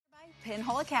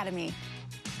Pinhole Academy.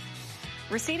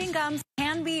 Receding gums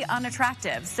can be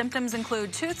unattractive. Symptoms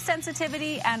include tooth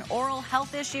sensitivity and oral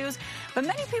health issues, but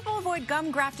many people avoid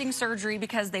gum grafting surgery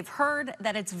because they've heard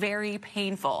that it's very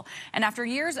painful. And after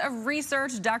years of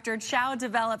research, Dr. Chao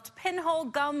developed Pinhole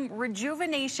Gum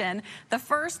Rejuvenation, the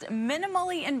first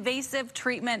minimally invasive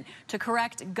treatment to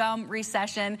correct gum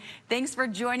recession. Thanks for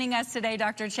joining us today,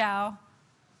 Dr. Chao.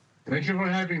 Thank you for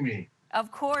having me. Of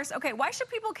course. Okay, why should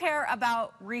people care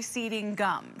about receding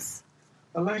gums?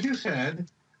 Like you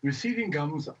said, receding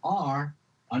gums are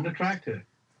unattractive.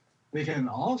 They can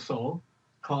also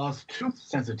cause tooth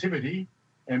sensitivity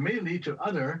and may lead to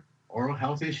other oral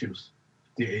health issues.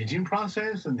 The aging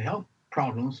process and health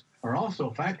problems are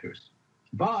also factors.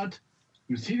 But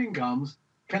receding gums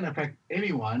can affect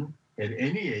anyone at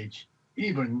any age,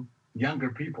 even younger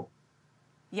people.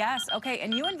 Yes, okay,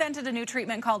 and you invented a new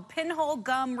treatment called Pinhole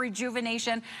Gum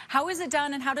Rejuvenation. How is it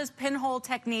done, and how does pinhole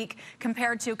technique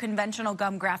compare to conventional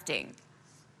gum grafting?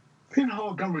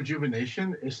 Pinhole Gum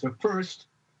Rejuvenation is the first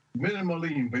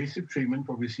minimally invasive treatment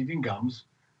for receding gums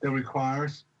that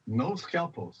requires no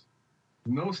scalpels,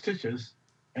 no stitches,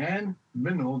 and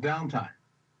minimal downtime.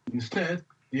 Instead,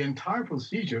 the entire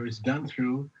procedure is done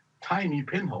through tiny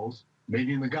pinholes made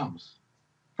in the gums.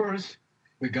 First,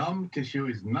 the gum tissue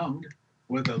is numbed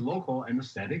with a local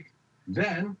anesthetic.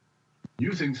 Then,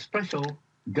 using special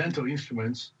dental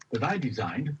instruments that I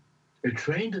designed, a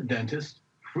trained dentist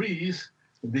frees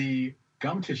the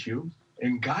gum tissue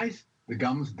and guides the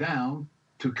gums down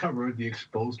to cover the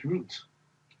exposed roots.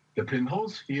 The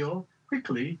pinholes heal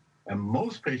quickly, and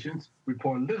most patients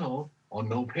report little or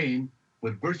no pain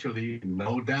with virtually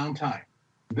no downtime.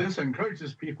 This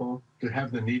encourages people to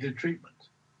have the needed treatment.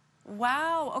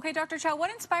 Wow. Okay, Dr. Chao,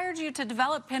 what inspired you to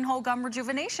develop Pinhole Gum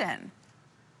Rejuvenation?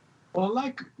 Well,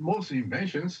 like most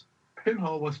inventions,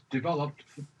 Pinhole was developed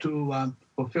to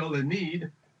fulfill a need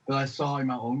that I saw in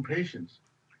my own patients.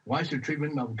 Why should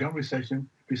treatment of gum recession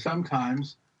be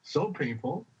sometimes so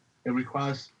painful and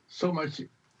requires so much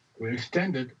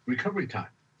extended recovery time,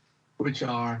 which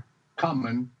are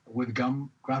common with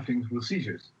gum grafting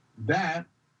procedures? That's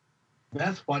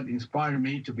what inspired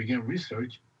me to begin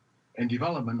research and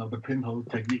development of the pinhole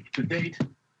technique. To date,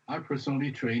 I personally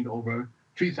trained over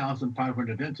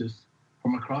 3,500 dentists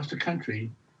from across the country,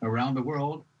 around the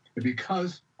world. And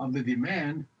because of the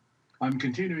demand, I'm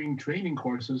continuing training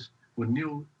courses with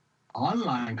new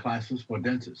online classes for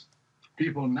dentists.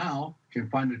 People now can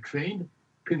find a trained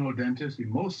pinhole dentist in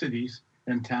most cities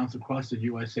and towns across the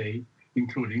USA,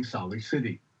 including Salt Lake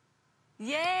City.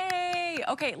 Yay!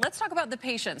 Okay, let's talk about the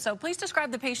patient. So please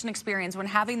describe the patient experience when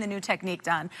having the new technique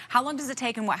done. How long does it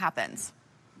take and what happens?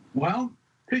 Well,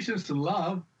 patients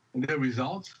love the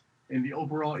results and the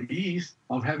overall ease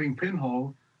of having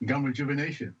pinhole gum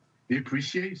rejuvenation. They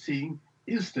appreciate seeing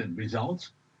instant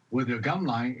results with their gum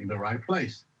line in the right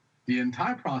place. The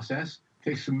entire process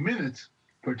takes minutes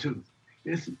per tooth.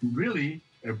 It's really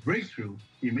a breakthrough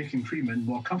in making treatment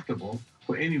more comfortable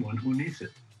for anyone who needs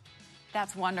it.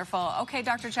 That's wonderful. Okay,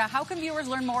 Dr. Chao, how can viewers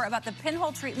learn more about the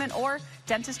pinhole treatment or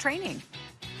dentist training?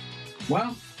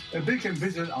 Well, they can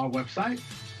visit our website,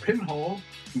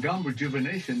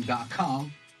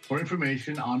 pinholegumrejuvenation.com, for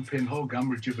information on pinhole gum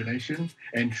rejuvenation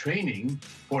and training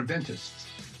for dentists.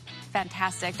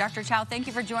 Fantastic. Dr. Chao, thank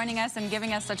you for joining us and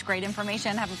giving us such great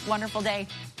information. Have a wonderful day.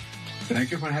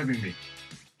 Thank you for having me.